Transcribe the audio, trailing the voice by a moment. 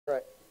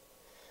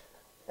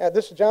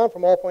This is John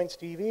from All Points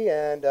TV,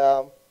 and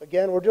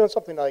again, we're doing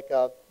something like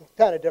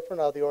kind of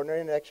different out of the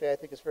ordinary, and actually I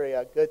think it's very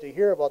good to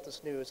hear about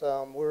this news.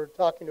 We're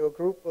talking to a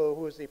group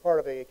who is the part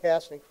of a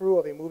cast and crew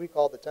of a movie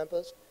called The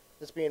Tempest.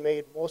 It's being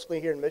made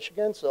mostly here in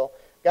Michigan, so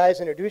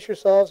guys, introduce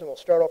yourselves, and we'll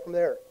start off from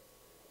there.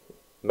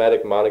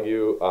 Madic,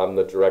 Montague. I'm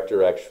the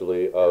director,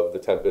 actually, of The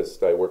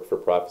Tempest. I work for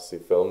Prophecy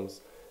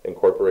Films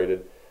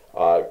Incorporated.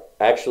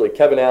 Actually,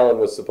 Kevin Allen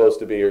was supposed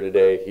to be here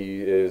today.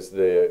 He is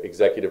the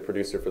executive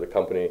producer for the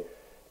company,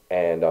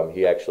 and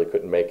he actually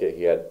couldn't make it.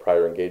 He had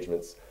prior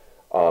engagements.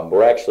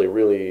 We're actually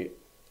really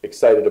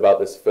excited about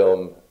this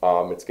film.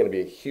 It's going to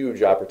be a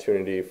huge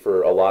opportunity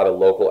for a lot of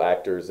local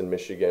actors in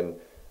Michigan.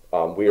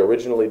 We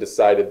originally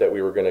decided that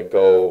we were going to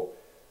go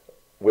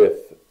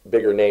with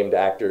bigger named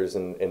actors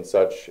and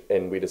such,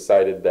 and we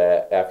decided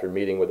that after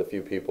meeting with a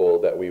few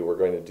people that we were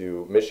going to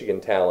do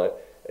Michigan talent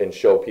and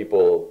show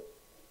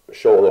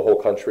the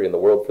whole country and the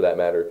world for that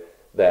matter,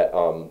 that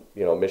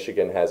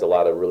Michigan has a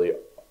lot of really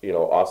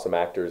awesome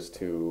actors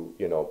to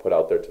put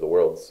out there to the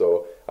world.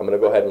 So I'm going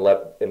to go ahead and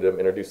let them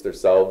introduce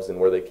themselves and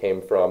where they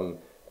came from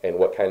and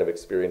what kind of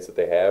experience that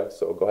they have.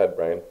 So go ahead,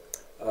 Brian.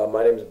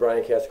 My name is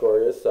Brian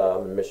Kasgurgis.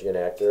 I'm a Michigan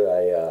actor.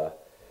 I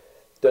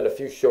done a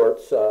few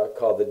shorts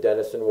called The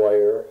Denison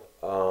Wire,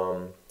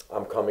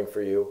 I'm Coming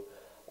For You,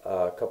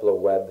 a couple of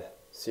web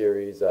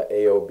series,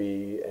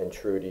 AOB and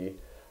Trudy.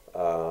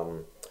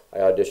 I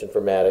auditioned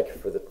for Madic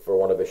for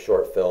one of his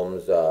short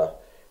films.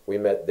 We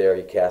met there,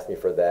 he cast me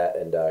for that,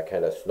 and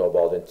kind of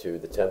snowballed into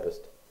The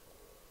Tempest.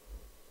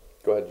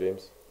 Go ahead,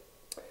 James.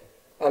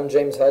 I'm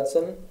James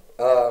Hudson.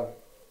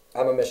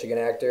 I'm a Michigan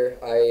actor.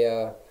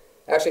 I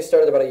actually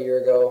started about a year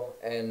ago,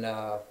 and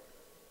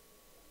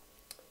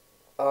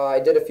I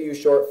did a few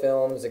short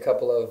films, a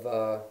couple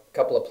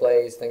of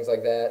plays, things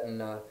like that,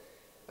 and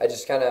I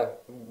just kind of,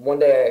 one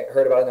day I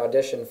heard about an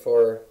audition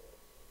for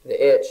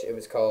The Itch, it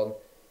was called,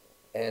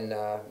 and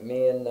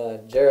me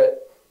and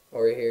Jarrett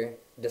over here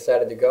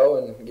decided to go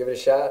and give it a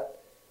shot,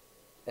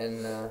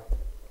 and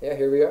yeah,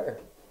 here we are.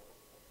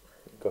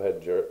 Go ahead,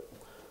 Jarrett.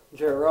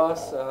 Jarrett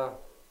Ross,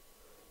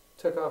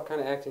 took off kind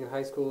of acting in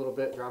high school a little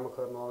bit, drama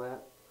club and all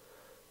that.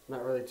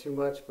 Not really too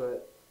much,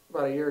 but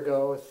about a year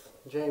ago with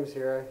James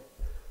here,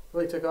 I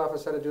really took off and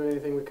started doing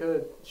anything we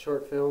could.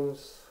 Short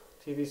films,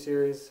 TV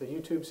series, a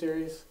YouTube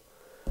series,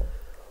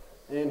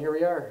 and here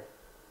we are.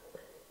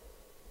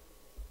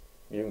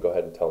 You can go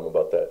ahead and tell them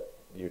about that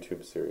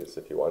YouTube series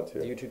if you want to.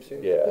 The YouTube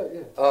series? Yeah.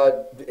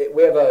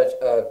 We have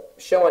a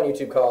show on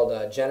YouTube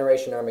called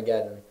Generation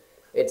Armageddon.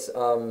 It's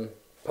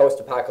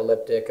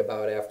post-apocalyptic,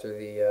 about after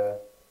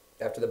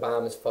the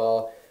bombs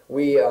fall.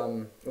 We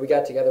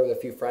got together with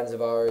a few friends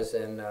of ours,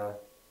 and a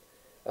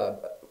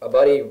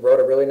buddy wrote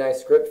a really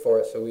nice script for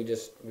it, so we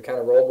kind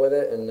of rolled with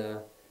it, and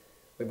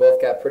we both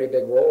got pretty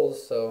big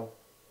roles, so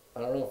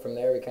I don't know, from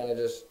there we kind of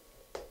just...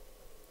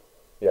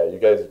 Yeah, you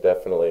guys are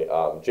definitely,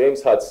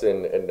 James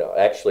Hudson, and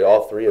actually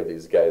all three of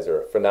these guys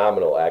are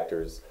phenomenal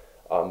actors.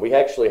 We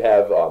actually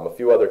have a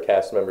few other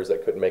cast members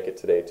that couldn't make it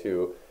today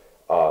too,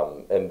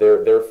 and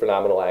they're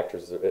phenomenal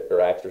actors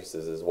or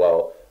actresses as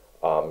well.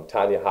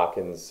 Tanya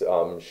Hawkins,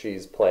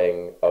 she's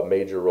playing a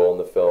major role in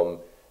the film,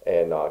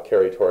 and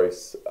Carrie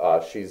Torres,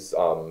 she's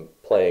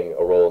playing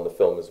a role in the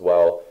film as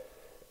well.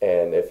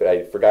 And if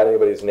I forgot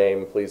anybody's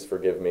name, please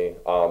forgive me.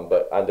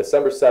 But on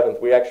December 7th,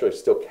 we actually are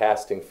still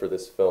casting for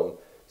this film.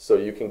 So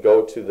you can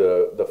go to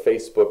the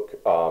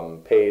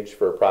Facebook page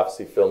for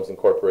Prophecy Films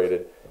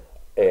Incorporated,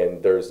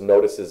 and there's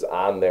notices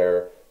on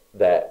there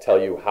that tell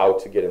you how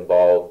to get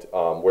involved,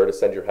 where to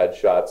send your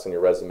headshots and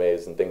your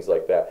resumes and things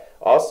like that.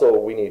 Also,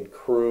 we need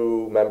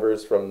crew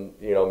members from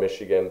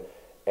Michigan,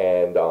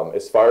 and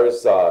as far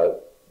as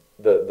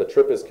the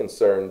trip is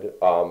concerned,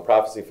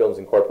 Prophecy Films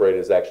Incorporated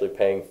is actually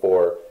paying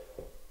for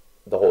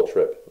the whole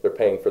trip. They're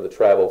paying for the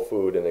travel,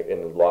 food,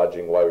 and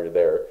lodging while you're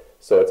there.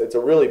 So it's a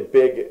really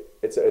big,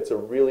 it's a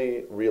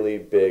really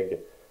big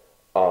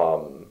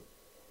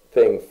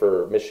thing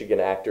for Michigan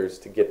actors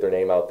to get their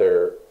name out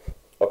there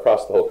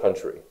across the whole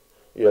country.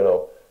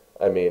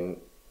 I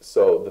mean,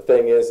 so the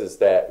thing is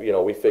that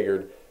we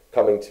figured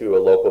coming to a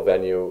local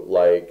venue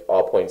like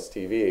All Points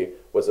TV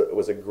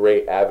was a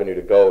great avenue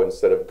to go,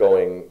 instead of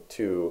going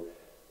to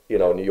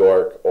New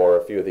York or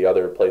a few of the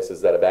other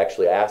places that have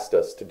actually asked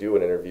us to do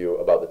an interview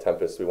about The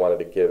Tempest. We wanted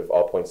to give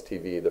All Points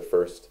TV the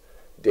first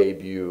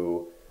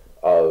debut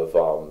of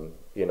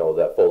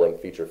that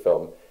full-length feature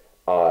film.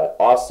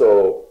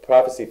 Also,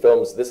 Prophecy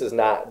Films, this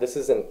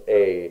isn't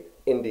a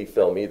indie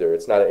film either.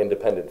 It's not an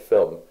independent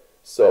film.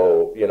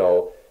 So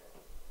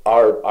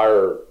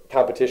our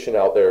competition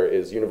out there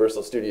is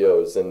Universal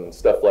Studios and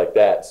stuff like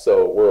that.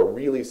 So we're a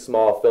really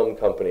small film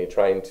company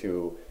trying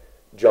to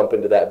jump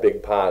into that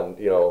big pond.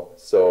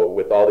 So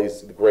with all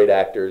these great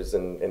actors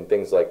and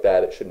things like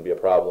that, it shouldn't be a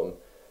problem.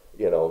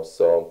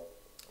 So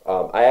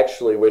I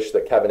actually wish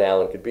that Kevin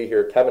Allen could be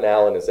here. Kevin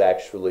Allen is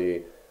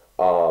actually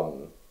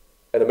an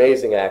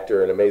amazing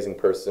actor, an amazing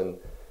person.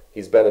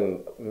 He's been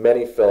in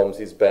many films.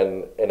 He's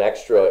been an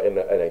extra in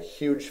a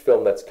huge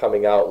film that's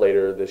coming out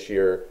later this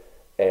year,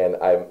 and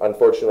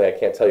unfortunately I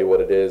can't tell you what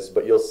it is,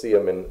 but you'll see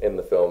him in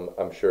the film,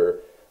 I'm sure.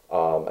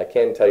 I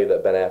can tell you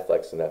that Ben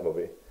Affleck's in that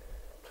movie.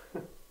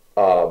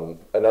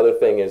 Another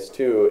thing is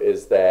too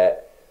is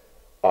that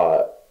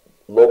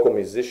local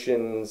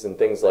musicians and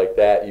things like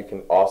that, you can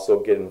also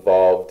get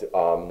involved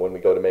when we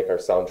go to make our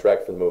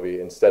soundtrack for the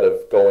movie. Instead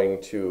of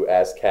going to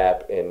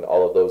ASCAP and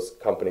all of those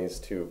companies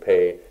to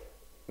pay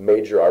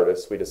major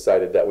artists, we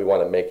decided that we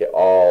want to make it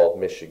all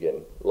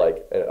Michigan,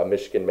 like a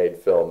Michigan-made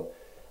film.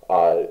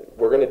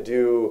 We're going to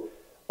do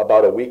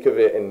about a week of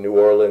it in New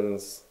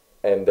Orleans,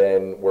 and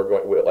then we're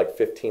going with like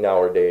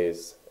 15-hour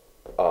days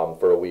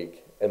for a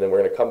week. And then we're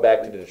going to come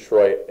back to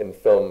Detroit and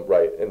film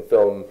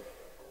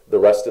the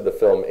rest of the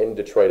film in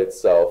Detroit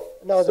itself.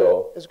 Now, is there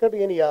going to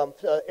be any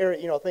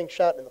area, things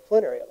shot in the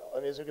Flint area though?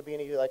 I mean, is there going to be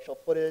any actual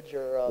footage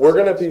or? We're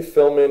going to be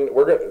filming.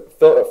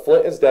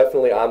 Flint is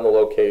definitely on the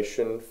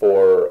location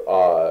for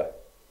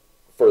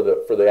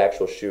the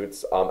actual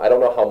shoots. I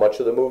don't know how much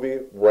of the movie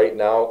right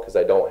now because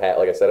I don't have,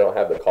 like I said, I don't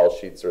have the call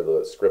sheets or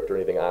the script or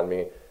anything on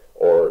me,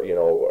 or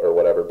or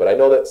whatever. But I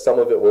know that some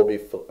of it will be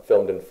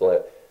filmed in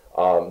Flint.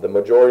 The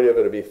majority of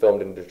it will be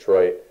filmed in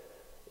Detroit.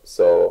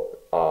 So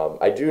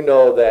I do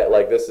know that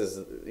like this is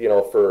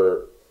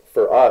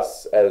for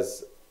us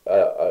as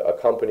a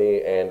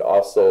company and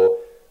also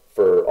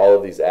for all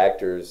of these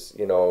actors,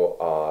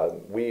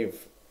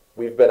 we've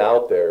been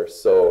out there.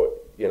 So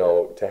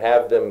to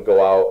have them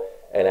go out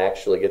and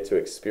actually get to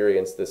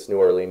experience this New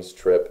Orleans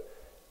trip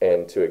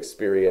and to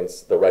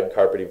experience the red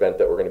carpet event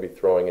that we're going to be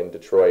throwing in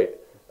Detroit.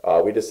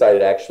 We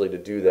decided actually to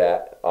do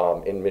that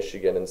in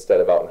Michigan instead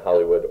of out in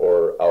Hollywood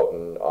or out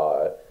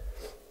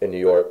in New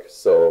York.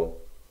 So,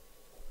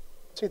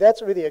 see,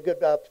 that's really a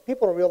good.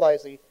 People don't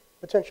realize the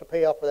potential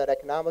payoff for that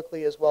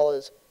economically, as well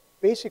as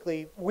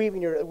basically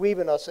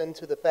weaving us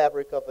into the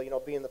fabric of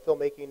being the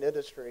filmmaking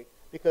industry.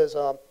 Because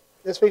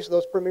let's face it,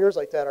 those premieres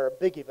like that are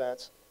big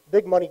events,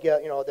 big money.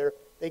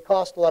 They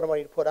cost a lot of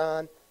money to put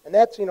on, and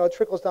that's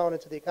trickles down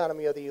into the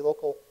economy of the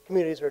local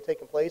communities that are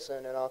taking place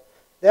in. And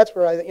that's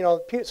where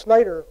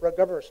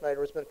Governor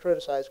Snyder has been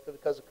criticized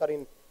because of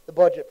cutting the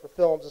budget for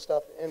films and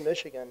stuff in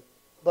Michigan.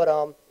 But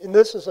and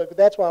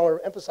that's why I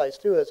want to emphasize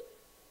too is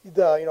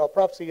the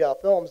Prophecy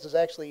Films is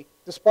actually,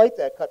 despite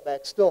that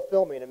cutback, still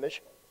filming in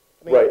Michigan.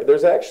 I mean, right.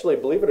 There's actually,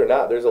 believe it or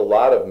not, there's a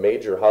lot of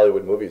major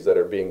Hollywood movies that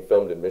are being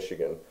filmed in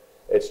Michigan.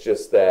 It's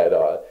just that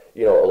a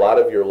lot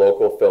of your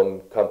local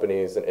film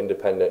companies and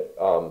independent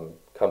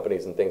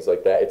companies and things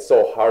like that, it's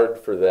so hard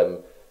for them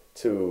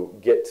to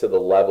get to the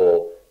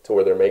level to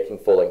where they're making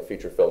full-length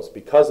feature films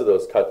because of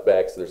those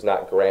cutbacks. There's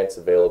not grants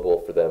available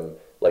for them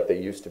like they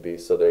used to be,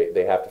 so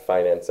they have to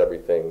finance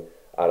everything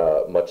on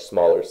a much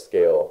smaller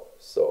scale.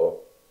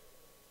 So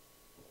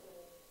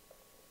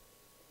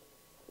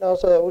no,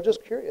 so we're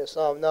just curious.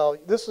 Now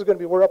this is going to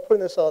be, we're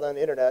putting this out on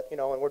the internet, and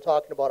we're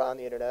talking about it on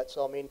the internet.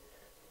 So I mean,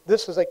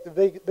 this is like the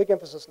big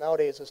emphasis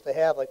nowadays is to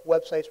have like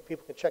websites where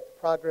people can check the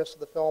progress of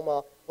the film.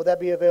 Will that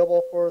be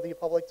available for the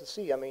public to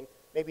see? I mean,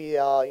 maybe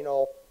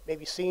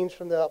maybe scenes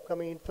from the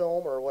upcoming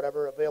film or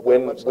whatever available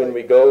on the website?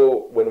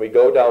 When we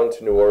go down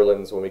to New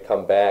Orleans, when we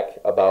come back,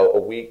 about a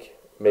week,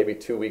 maybe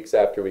 2 weeks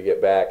after we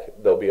get back,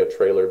 there'll be a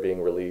trailer being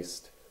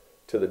released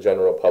to the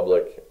general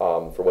public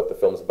for what the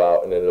film's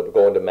about, and then it'll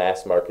go into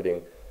mass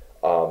marketing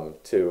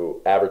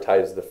to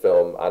advertise the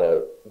film on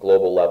a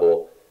global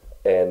level.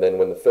 And then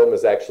when the film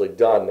is actually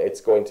done, it's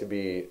going to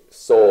be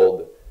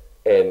sold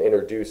and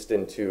introduced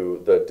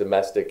into the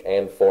domestic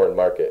and foreign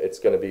market. It's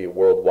going to be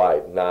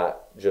worldwide,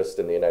 not just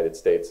in the United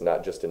States,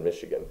 not just in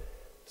Michigan.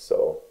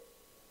 So,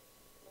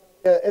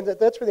 yeah, and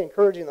that's really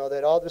encouraging, though,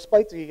 that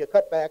despite the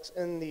cutbacks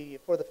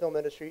for the film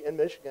industry in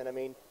Michigan, I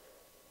mean,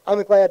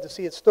 I'm glad to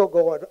see it still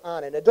going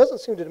on, and it doesn't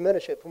seem to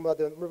diminish it from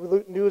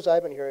the news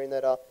I've been hearing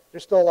that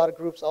there's still a lot of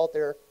groups out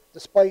there,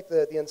 despite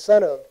the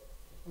incentive,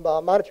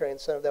 monetary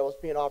incentive that was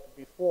being offered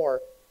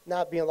before,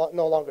 not being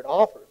no longer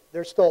offered.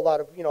 There's still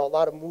a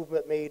lot of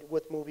movement made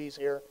with movies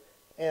here,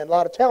 and a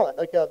lot of talent.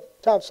 Like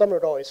Tom Sumner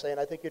would always say, and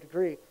I think you'd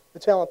agree, the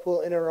talent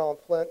pool in and around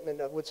Flint,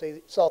 and I would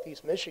say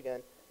Southeast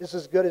Michigan, is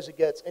as good as it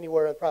gets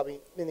anywhere, and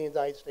probably in the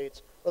United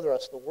States or the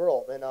rest of the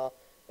world. And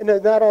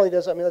not only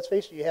does, I mean, let's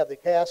face it, you have the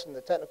cast and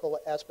the technical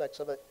aspects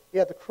of it, you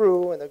have the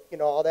crew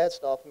and all that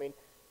stuff. I mean,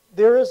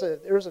 there is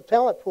a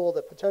talent pool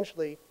that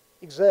potentially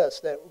exists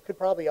that could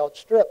probably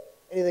outstrip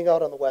anything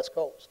out on the West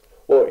Coast.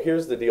 well,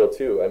 here's the deal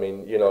too. I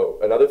mean,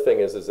 another thing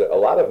is that a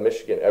lot of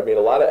a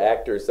lot of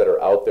actors that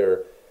are out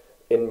there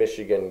in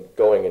Michigan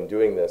going and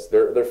doing this,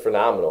 they're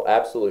phenomenal,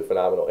 absolutely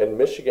phenomenal. And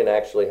Michigan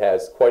actually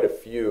has quite a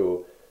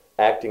few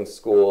acting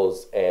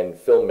schools and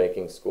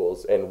filmmaking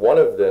schools, and one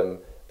of them,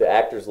 the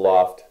Actors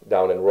Loft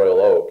down in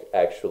Royal Oak,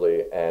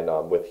 actually, and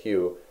with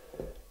Hugh,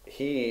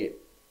 he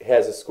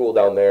has a school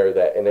down there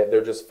and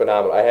they're just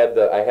phenomenal. I had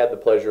the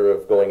pleasure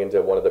of going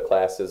into one of the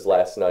classes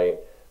last night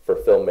for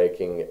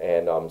filmmaking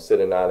and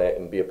sitting on it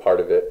and be a part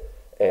of it,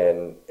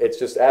 and it's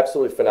just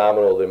absolutely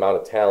phenomenal the amount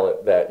of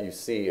talent that you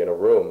see in a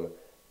room.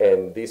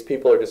 And these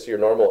people are just your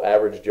normal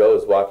average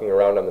Joes walking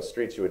around on the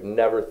streets. You would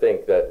never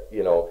think that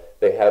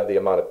they have the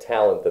amount of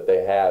talent that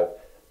they have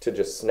to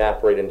just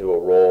snap right into a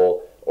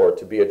role, or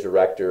to be a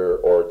director,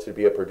 or to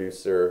be a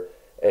producer.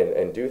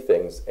 and do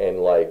things. And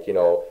like, you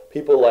know,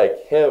 people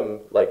like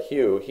him, like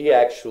Hugh, he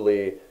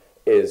actually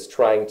is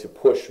trying to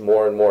push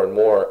more and more and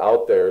more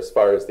out there as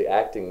far as the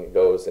acting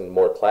goes, and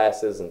more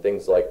classes and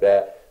things like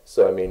that.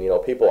 So I mean, you know,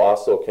 people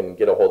also can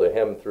get a hold of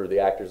him through the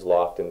Actors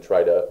Loft and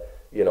try to,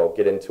 you know,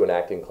 get into an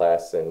acting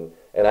class. And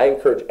I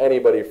encourage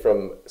anybody,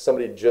 from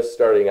somebody just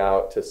starting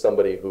out to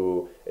somebody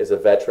who is a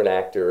veteran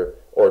actor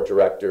or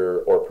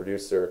director or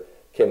producer,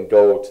 can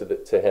go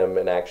to him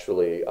and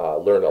actually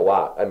learn a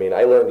lot. I mean,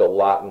 I learned a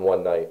lot in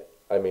one night.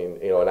 I mean,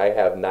 you know, and I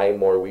have 9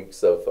 more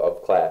weeks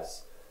of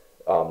class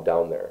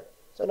down there.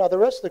 So now the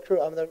rest of the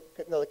crew, I mean,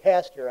 the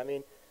cast here, I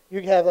mean,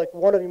 you have, like,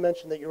 one of you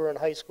mentioned that you were in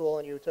high school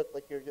and you took,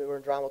 like, you were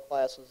in drama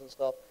classes and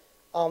stuff.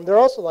 They're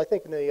also, I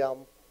think, in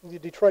the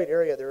Detroit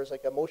area, there's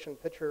like a motion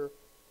picture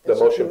The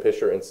Institute. Motion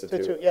Picture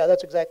Institute. Yeah,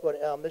 that's exactly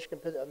what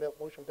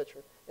Motion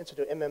Picture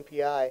Institute,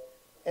 MMPI.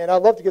 And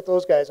I'd love to get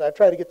those guys. I've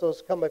tried to get those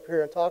to come up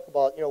here and talk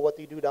about, you know, what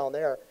they do down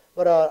there.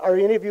 But are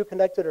any of you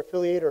connected or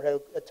affiliated or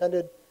have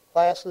attended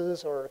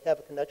classes or have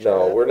a connection? No,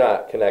 with that? we're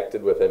not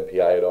connected with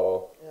MPI at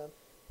all. Yeah.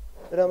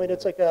 But I mean,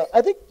 it's like,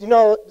 I think, you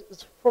know,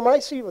 from what I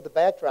see with the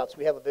backdrops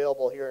we have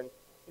available here, and,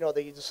 you know,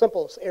 the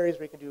simplest areas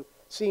where you can do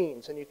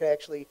scenes, and you can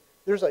actually,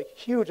 there's a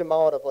huge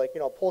amount of, like,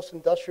 you know,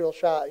 post-industrial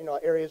shot, you know,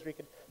 areas where you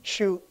could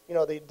shoot, you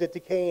know, the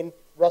decaying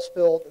rust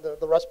filled,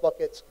 the rust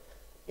buckets,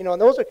 you know,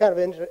 and those are kind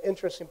of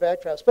interesting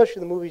backdrops,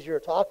 especially the movies you were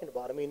talking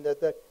about. I mean,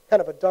 the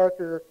kind of a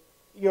darker,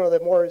 you know, the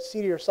more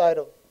seedier side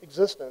of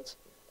existence.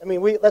 I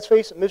mean, let's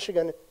face it,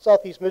 Michigan,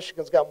 Southeast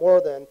Michigan's got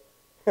more than,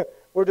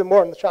 we're doing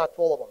more than the chock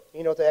full of them,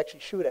 you know, to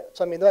actually shoot at.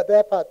 So I mean,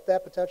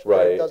 that potential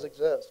really does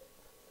exist.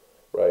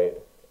 Right.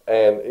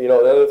 And, you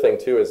know, another thing,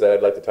 too, is that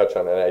I'd like to touch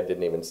on, and I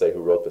didn't even say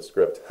who wrote the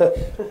script.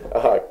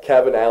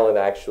 Kevin Allen,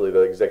 actually,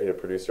 the executive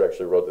producer,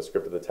 actually wrote the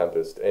script of The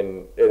Tempest.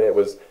 And it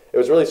was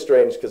really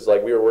strange because,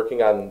 like, we were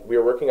working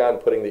on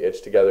putting The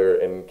Itch together,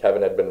 and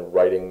Kevin had been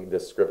writing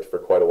this script for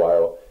quite a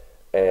while.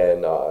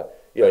 And,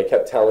 you know, he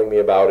kept telling me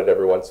about it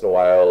every once in a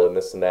while and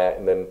this and that.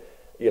 And then,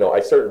 you know,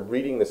 I started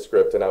reading the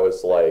script, and I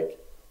was like,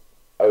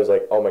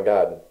 oh, my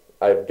God,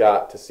 I've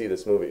got to see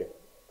this movie.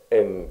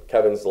 And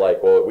Kevin's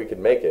like, well, we could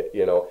make it,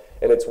 you know.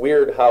 And it's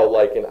weird how,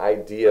 like, an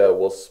idea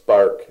will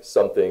spark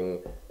something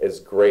as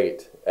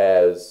great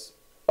as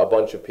a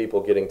bunch of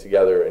people getting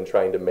together and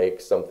trying to make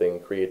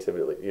something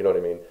creatively, you know what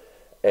I mean?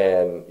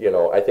 And, you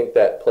know, I think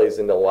that plays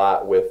in a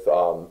lot with,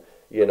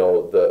 you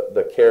know,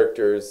 the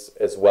characters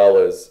as well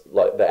as,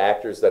 like, the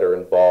actors that are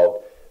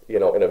involved. You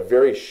know, in a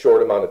very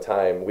short amount of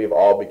time, we've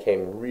all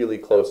became really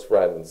close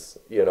friends,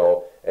 you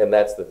know, and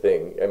that's the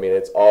thing. I mean,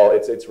 it's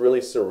really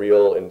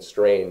surreal and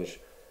strange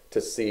to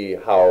see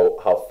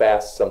how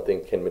fast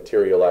something can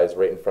materialize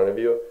right in front of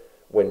you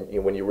when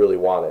you really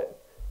want it.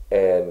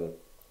 And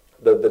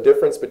the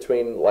difference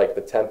between, like,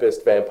 the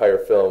Tempest vampire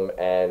film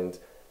and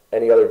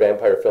any other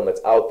vampire film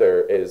that's out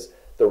there is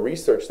the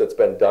research that's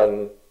been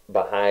done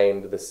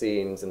behind the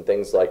scenes and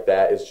things like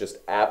that is just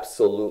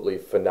absolutely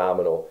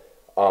phenomenal.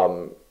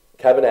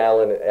 Kevin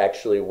Allen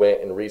actually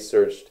went and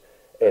researched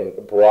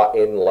and brought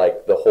in,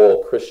 like, the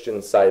whole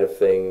Christian side of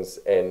things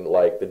and,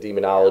 like, the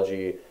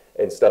demonology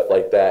and stuff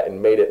like that, and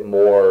made it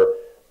more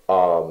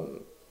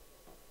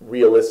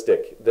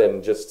realistic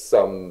than just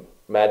some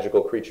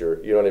magical creature,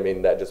 you know what I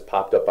mean, that just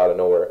popped up out of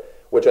nowhere,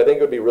 which I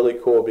think would be really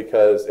cool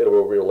because it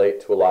will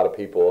relate to a lot of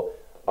people.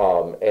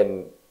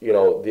 And, you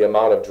know, the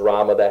amount of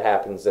drama that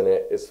happens in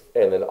it is,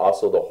 and then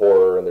also the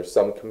horror, and there's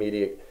some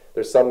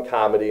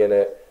comedy in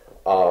it.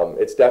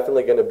 It's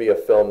definitely going to be a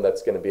film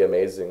that's going to be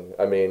amazing.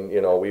 I mean,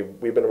 you know,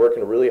 we've been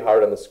working really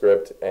hard on the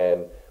script,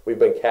 and we've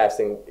been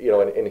casting, you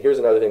know, and here's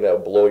another thing that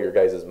will blow your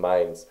guys'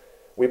 minds.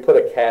 We put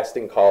a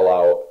casting call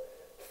out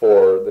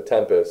for The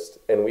Tempest,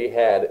 and we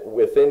had,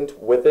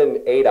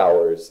 within 8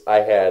 hours, I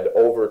had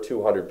over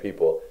 200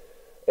 people.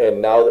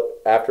 And now,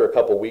 after a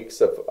couple weeks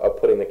of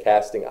putting the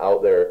casting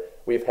out there,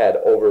 we've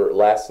had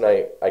last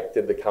night I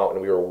did the count,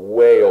 and we were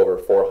way over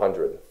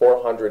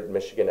 400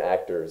 Michigan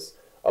actors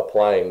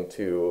applying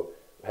to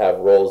have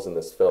roles in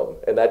this film.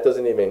 And that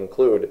doesn't even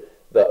include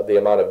the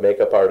amount of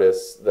makeup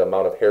artists, the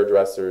amount of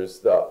hairdressers,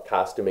 the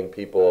costuming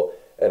people,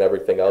 and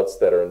everything else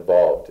that are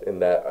involved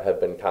and that have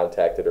been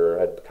contacted or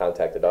had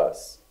contacted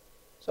us.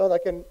 So,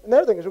 like,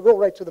 another thing is we'll go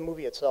right to the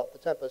movie itself, The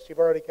Tempest. You've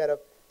already kind of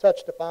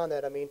touched upon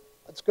that. I mean,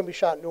 it's going to be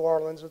shot in New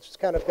Orleans, which has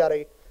kind of got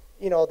a,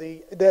 you know,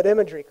 that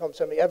imagery comes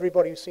to me.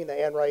 Everybody who's seen the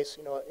Anne Rice,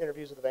 you know,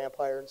 interviews with the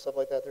vampire and stuff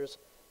like that,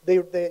 they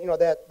you know,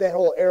 that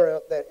whole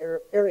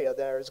area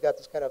there has got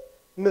this kind of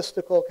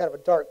mystical, kind of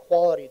a dark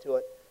quality to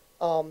it.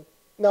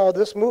 Now,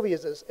 this movie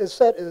is it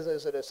set in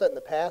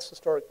the past,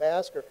 historic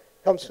past, or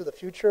comes to the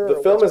future?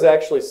 The film is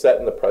actually set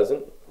in the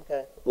present.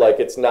 Okay. Like,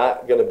 it's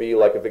not going to be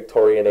like a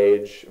Victorian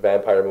age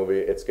vampire movie.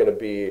 It's going to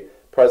be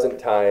present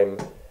time.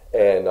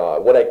 And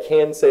what I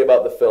can say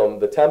about the film,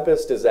 The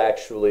Tempest is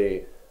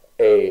actually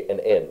an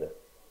inn.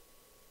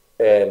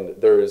 And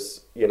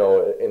there's, you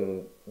know,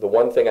 in the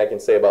one thing I can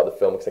say about the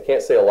film, because I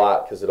can't say a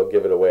lot because it'll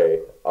give it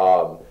away,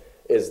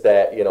 is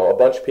that, you know, a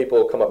bunch of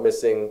people come up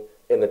missing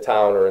in the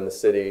town or in the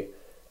city,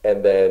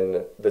 and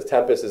then the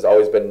Tempest has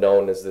always been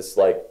known as this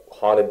like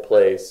haunted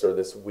place or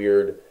this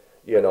weird,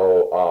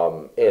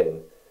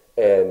 inn,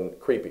 and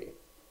creepy.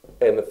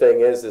 And the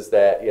thing is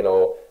that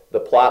the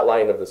plot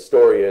line of the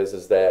story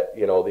is that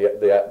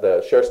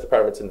the sheriff's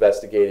department's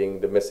investigating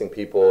the missing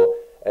people,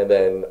 and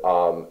then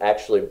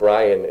actually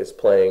Brian is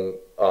playing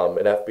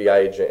an FBI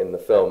agent in the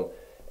film,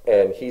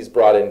 and he's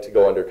brought in to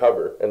go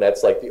undercover, and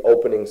that's like the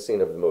opening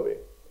scene of the movie,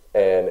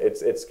 and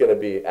it's going to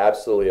be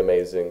absolutely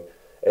amazing.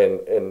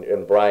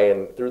 And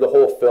Brian, through the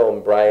whole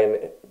film,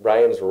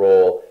 Brian's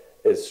role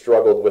is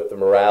struggled with the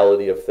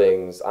morality of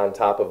things on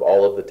top of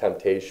all of the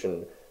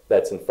temptation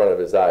that's in front of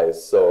his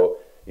eyes. So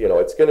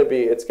it's going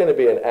to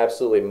be an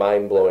absolutely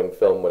mind-blowing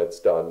film when it's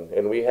done.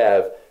 And we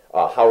have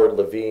Howard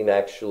Levine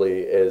actually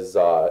is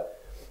a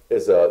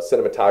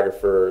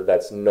cinematographer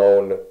that's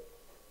known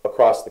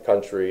across the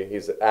country.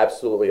 He's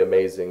absolutely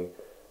amazing,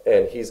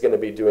 and he's going to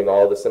be doing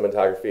all the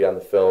cinematography on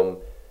the film.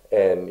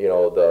 And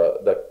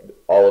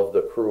all of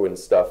the crew and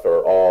stuff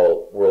are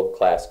all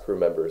world-class crew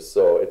members.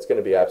 So it's going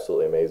to be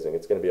absolutely amazing.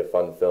 It's going to be a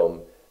fun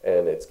film,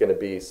 and it's going to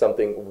be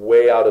something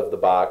way out of the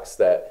box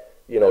that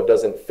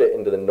doesn't fit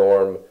into the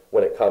norm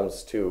when it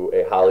comes to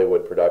a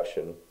Hollywood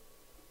production.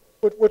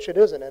 Which it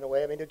isn't in a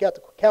way. I mean, you've got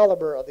the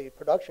caliber of the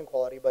production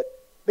quality, but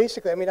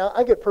basically, I mean,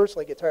 I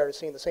personally get tired of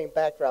seeing the same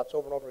backdrops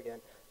over and over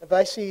again. If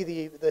I see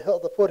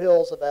the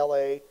foothills of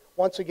L.A.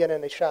 once again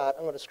in a shot,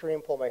 I'm going to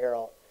scream, pull my hair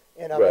out.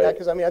 And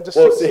because I'm just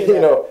sick of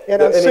seeing that.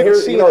 And I'm sick of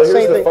seeing the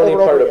same thing over and over again. Here's the funny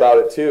part about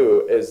it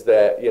too is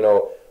that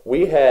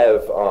we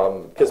have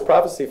because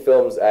Prophecy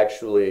Films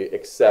actually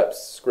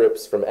accepts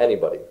scripts from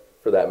anybody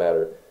for that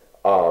matter.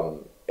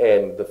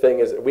 And the thing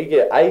is,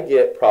 I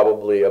get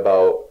probably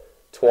about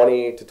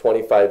 20 to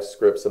 25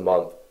 scripts a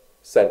month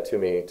sent to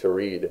me to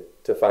read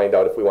to find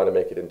out if we want to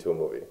make it into a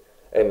movie.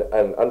 And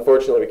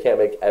unfortunately, we can't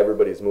make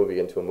everybody's movie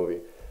into a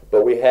movie,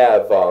 but we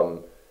have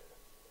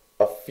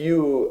a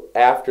few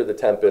after The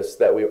Tempest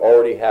that we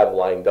already have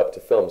lined up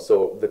to film.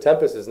 So The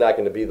Tempest is not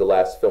going to be the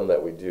last film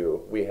that we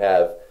do. We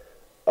have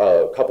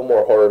a couple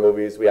more horror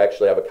movies. We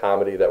actually have a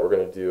comedy that we're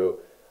going to do.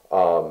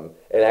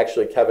 And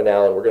actually, Kevin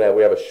Allen,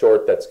 we have a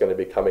short that's going to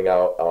be coming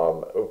out.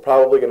 We're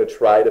probably going to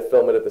try to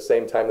film it at the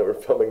same time that we're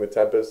filming The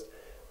Tempest,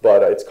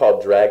 but it's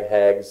called Drag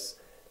Hags,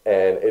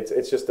 and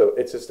it's just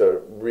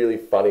a really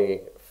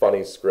funny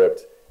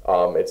script.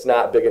 It's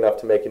not big enough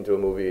to make into a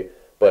movie,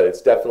 but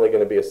it's definitely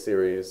going to be a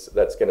series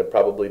that's going to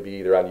probably be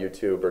either on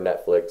YouTube or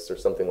Netflix or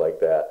something like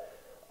that.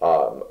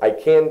 I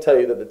can tell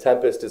you that The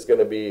Tempest is going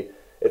to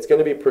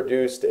be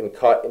produced and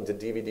cut into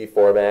DVD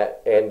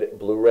format and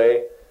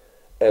Blu-ray.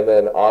 And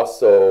then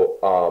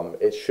also,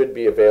 it should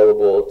be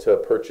available to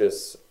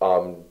purchase,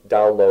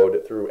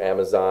 download through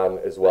Amazon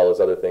as well as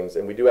other things.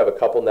 And we do have a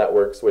couple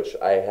networks, which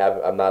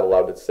I'm not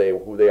allowed to say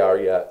who they are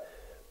yet,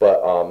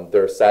 but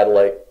they're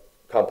satellite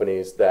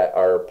companies that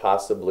are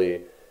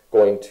possibly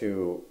going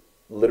to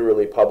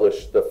literally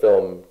publish the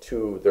film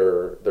to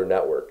their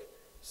network.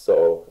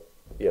 So,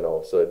 I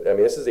mean,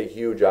 this is a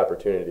huge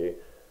opportunity.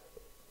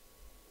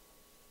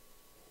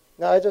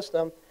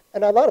 No,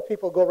 and a lot of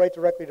people go right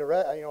directly to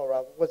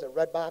was it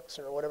Redbox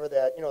or whatever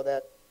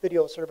that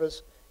video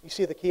service? You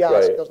see the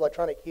kiosk, right. Those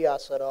electronic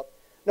kiosks set up.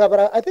 No,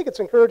 but I think it's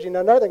encouraging.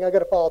 Another thing I got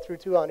to follow through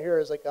too on here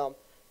is like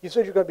you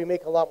said you're going to be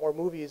making a lot more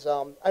movies.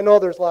 I know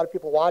there's a lot of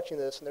people watching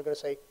this and they're going to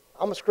say,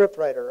 I'm a script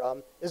writer.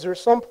 Is there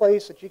some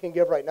place that you can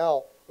give right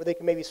now where they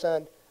can maybe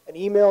send an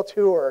email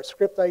to or a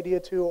script idea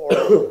to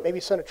or maybe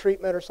send a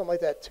treatment or something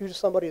like that to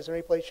somebody? Is there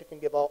any place you can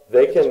give out?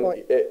 They can,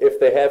 if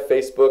they have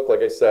Facebook, like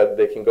I said,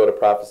 they can go to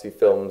Prophecy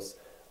Films.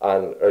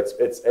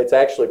 It's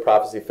actually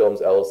Prophecy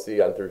Films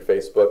LLC on through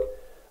Facebook.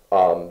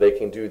 They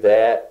can do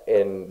that,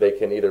 and they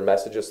can either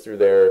message us through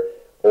there,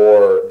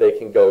 or they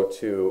can go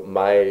to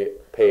my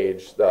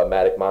page, the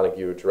Madic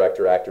Montague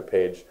director actor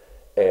page,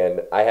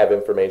 and I have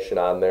information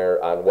on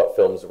there on what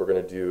films we're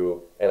going to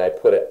do, and I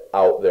put it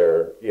out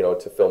there,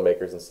 to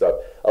filmmakers and stuff.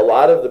 A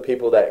lot of the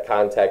people that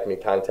contact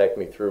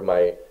me through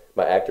my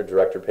actor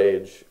director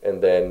page,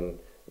 and then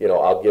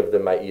I'll give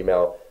them my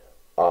email.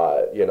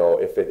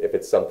 If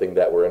it's something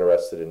that we're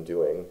interested in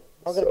doing.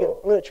 I'm going to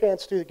get a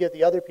chance to get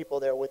the other people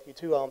there with you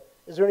too.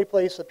 Is there any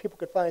place that people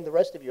could find the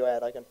rest of you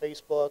at, like on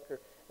Facebook,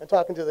 and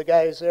talking to the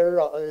guys there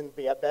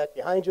back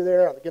behind you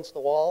there against the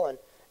wall, and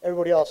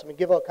everybody else? I mean,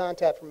 give out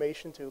contact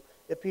information to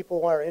if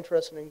people are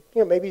interested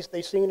in, maybe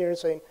they see here and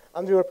saying,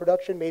 I'm doing a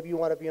production, maybe you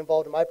want to be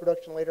involved in my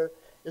production later.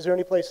 Is there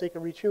any place they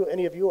can reach you,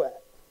 any of you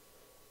at?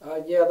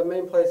 Yeah, the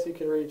main place you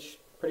can reach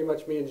pretty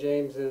much me and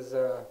James is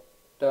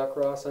Doc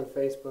Ross on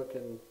Facebook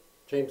and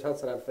James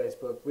Hudson on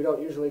Facebook. We don't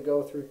usually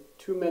go through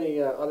too many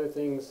other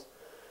things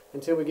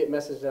until we get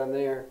messaged on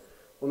there.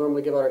 We'll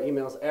normally give out our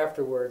emails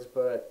afterwards,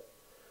 but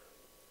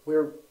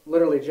we're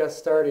literally just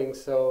starting,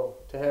 so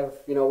to have,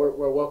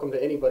 we're welcome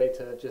to anybody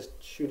to just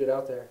shoot it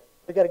out there.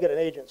 We got to get an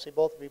agency,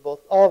 all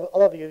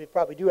of you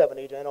probably do have an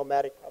agent. I know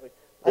Madic probably.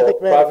 Well, I think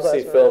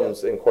Prophecy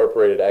Films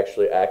Incorporated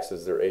actually acts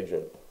as their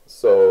agent.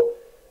 So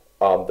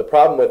the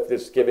problem with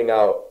just giving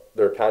out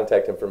their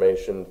contact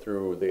information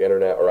through the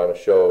internet or on a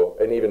show,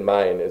 and even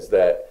mine, is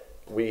that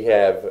we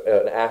have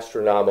an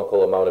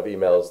astronomical amount of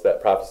emails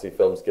that Prophecy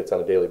Films gets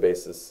on a daily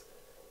basis,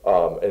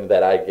 and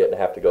that I get and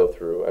have to go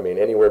through. I mean,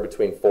 anywhere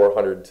between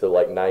 400 to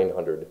like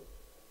 900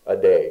 a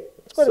day.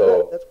 That's quite a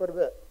bit. That's quite a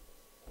bit.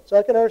 So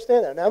I can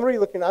understand that. And I'm really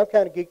looking, I'm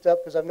kind of geeked up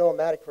because I've known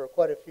Madic for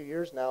quite a few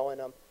years now, and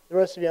the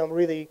rest of you, I'm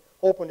really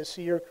hoping to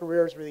see your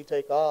careers really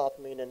take off.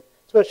 I mean, and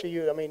especially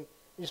you, I mean,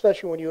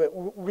 especially when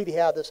you really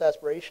have this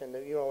aspiration,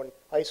 that, you know, in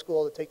high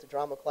school to take the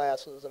drama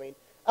classes. I mean,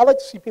 I like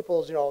to see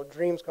people's, you know,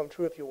 dreams come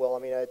true, if you will. I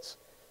mean, it's,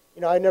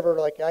 you know, I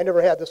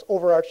never had this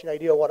overarching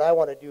idea of what I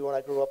want to do when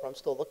I grew up. I'm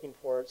still looking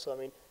for it. So I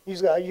mean,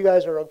 you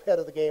guys are ahead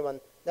of the game on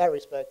that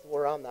respect,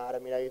 where I'm not. I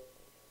mean,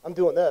 I'm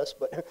doing this,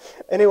 but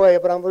anyway,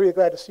 but I'm really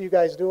glad to see you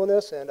guys doing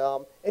this. And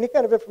any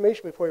kind of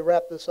information before we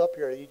wrap this up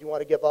here that you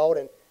want to give out,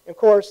 and of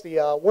course,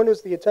 when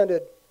is the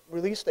intended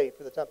release date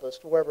for the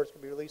Tempest, wherever it's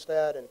going to be released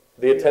at? And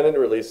the intended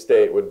release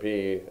date would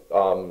be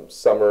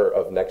summer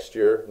of next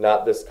year,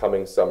 not this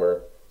coming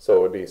summer. So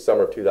it would be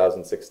summer of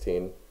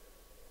 2016.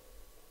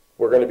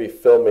 We're going to be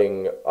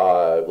filming,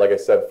 like I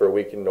said, for a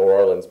week in New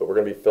Orleans, but we're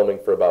going to be filming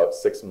for about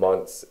 6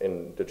 months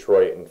in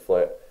Detroit and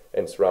Flint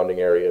and surrounding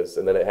areas,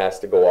 and then it has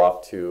to go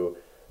off to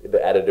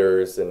the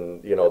editors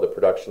and, you know, the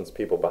productions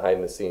people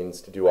behind the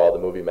scenes to do all the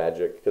movie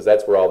magic, because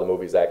that's where all the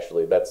movies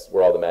actually, that's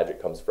where all the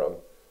magic comes from.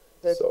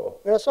 So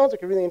you know, it sounds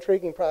like a really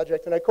intriguing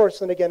project. And of course,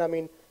 then again, I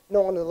mean,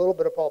 knowing a little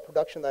bit about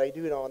production that I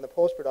do know in the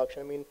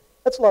post-production, I mean,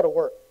 that's a lot of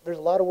work. There's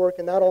a lot of work,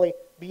 and not only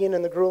being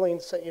in the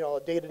grueling, you know,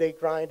 day-to-day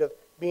grind of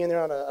being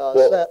there on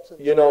a set.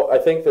 You know, I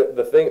think that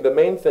the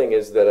main thing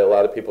is that a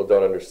lot of people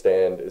don't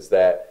understand is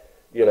that,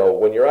 you know,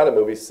 when you're on a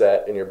movie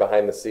set and you're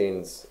behind the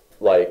scenes,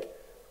 like,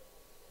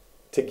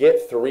 to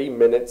get 3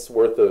 minutes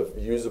worth of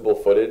usable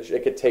footage,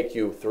 it could take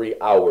you 3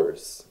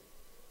 hours,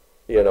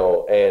 you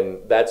know, and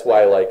that's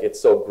why, like, it's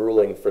so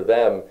grueling for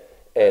them.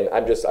 And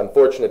I'm just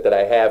unfortunate that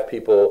I have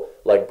people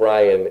like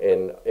Brian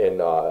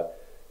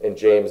and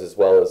James, as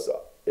well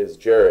as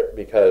Jarrett,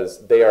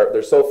 because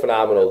they're so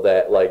phenomenal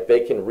that, like, they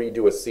can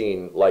redo a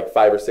scene like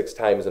 5 or 6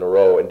 times in a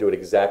row and do it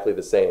exactly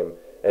the same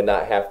and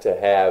not have to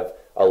have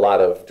a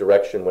lot of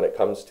direction when it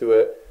comes to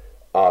it,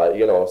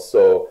 you know.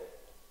 So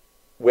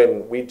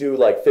when we do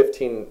like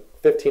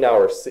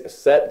 15-hour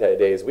set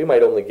days, we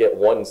might only get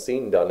one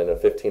scene done in a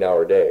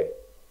 15-hour day,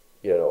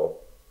 you know.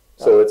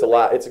 So it's a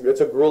lot. It's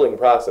a grueling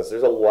process.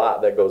 There's a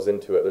lot that goes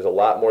into it. There's a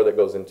lot more that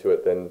goes into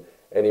it than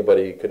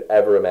anybody could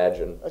ever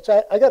imagine.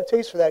 I got a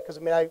taste for that because,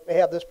 I mean, I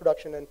have this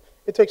production, and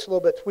it takes a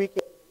little bit of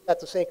tweaking at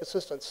the same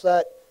consistent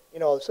set, you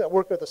know,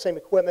 working with the same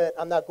equipment.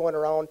 I'm not going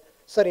around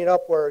setting it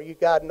up where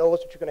God knows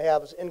what you're going to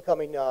have as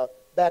incoming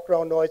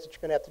background noise that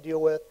you're going to have to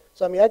deal with.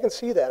 So, I mean, I can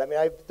see that. I mean,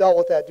 I've dealt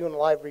with that doing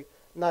live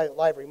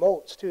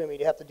remotes, too. I mean,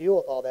 you have to deal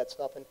with all that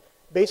stuff. And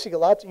basically,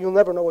 you'll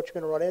never know what you're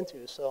going to run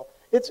into. So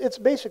it's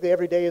basically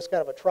every day is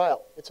kind of a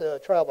trial. It's a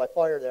trial by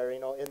fire there, you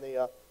know,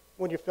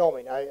 when you're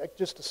filming. I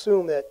just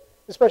assume that,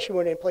 especially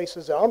when in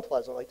places that are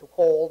unpleasant, like the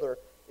cold or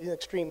in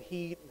extreme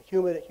heat,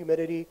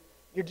 humidity,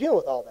 you're dealing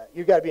with all that.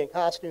 You've got to be in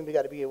costume. You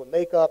got to be with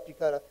makeup. You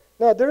got to.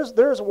 No,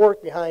 there's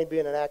work behind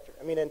being an actor.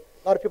 I mean, and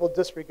a lot of people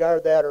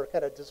disregard that or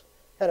kind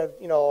of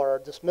you know, are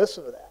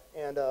dismissive of that.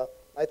 And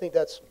I think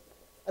that's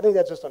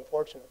just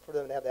unfortunate for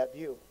them to have that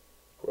view.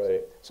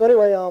 Right. So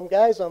anyway,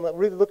 guys, I'm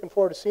really looking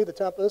forward to seeing the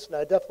Tempest, and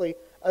I'd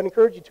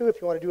encourage you too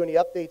if you want to do any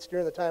updates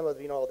during the time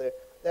of, you know, the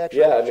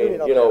actual shooting. Yeah, I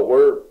mean, you know,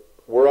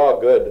 we're all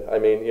good. I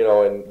mean, you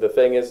know, and the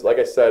thing is, like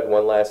I said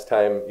one last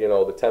time, you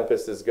know, the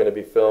Tempest is going to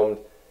be filmed.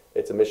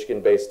 It's a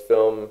Michigan-based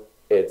film.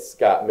 It's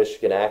got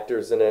Michigan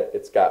actors in it.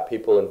 It's got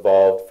people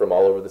involved from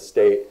all over the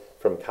state,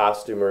 from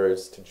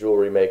costumers to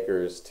jewelry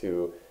makers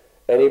to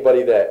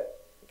anybody that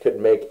could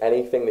make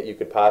anything that you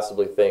could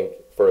possibly think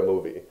for a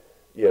movie.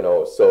 You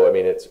know, so I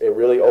mean, it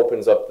really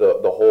opens up the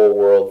whole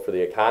world for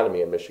the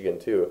economy in Michigan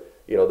too.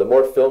 You know, the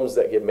more films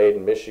that get made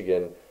in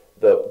Michigan,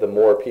 the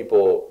more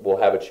people will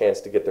have a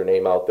chance to get their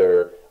name out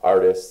there,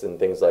 artists and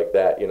things like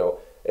that. You know,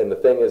 and the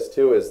thing is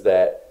too is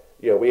that,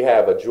 you know, we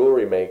have a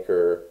jewelry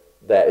maker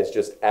that is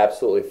just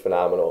absolutely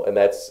phenomenal, and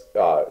that's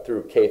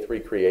through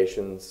K3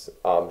 Creations.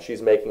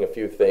 She's making a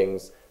few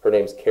things. Her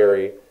name's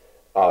Carrie.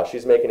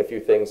 She's making a few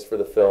things for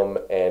the film,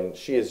 and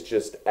she is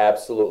just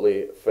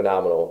absolutely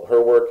phenomenal.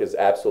 Her work is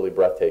absolutely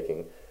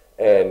breathtaking,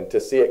 and to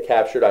see it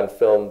captured on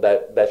film,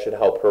 that should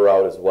help her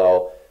out as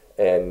well.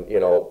 And, you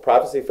know,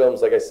 Prophecy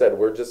Films, like I said,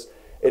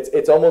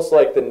 it's almost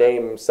like the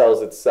name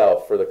sells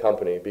itself for the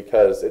company,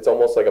 because it's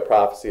almost like a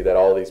prophecy that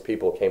all these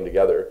people came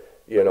together.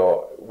 You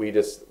know,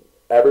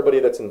 everybody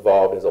that's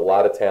involved has a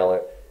lot of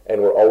talent,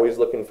 and we're always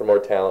looking for more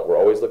talent. We're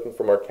always looking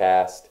for more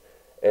cast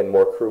and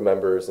more crew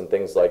members and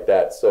things like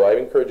that. So I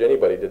encourage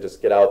anybody to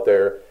just get out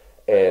there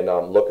and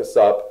look us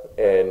up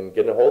and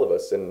get a hold of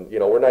us. And, you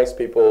know, we're nice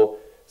people,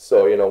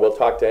 so, you know, we'll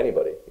talk to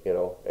anybody, you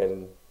know.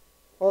 And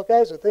well,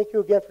 guys, thank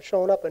you again for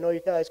showing up. I know you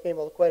guys came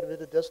quite a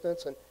bit of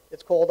distance, and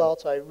it's cold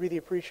out, so I really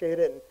appreciate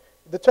it. And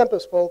the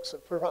Tempest folks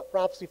for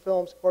Prophecy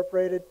Films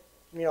Incorporated,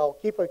 you know,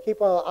 keep an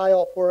eye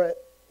out for it,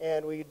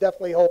 and we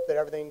definitely hope that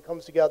everything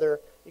comes together.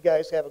 You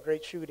guys have a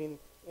great shooting,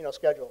 you know,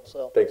 schedule.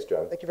 So thanks,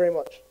 John. Thank you very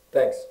much.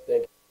 Thanks.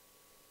 Thank you.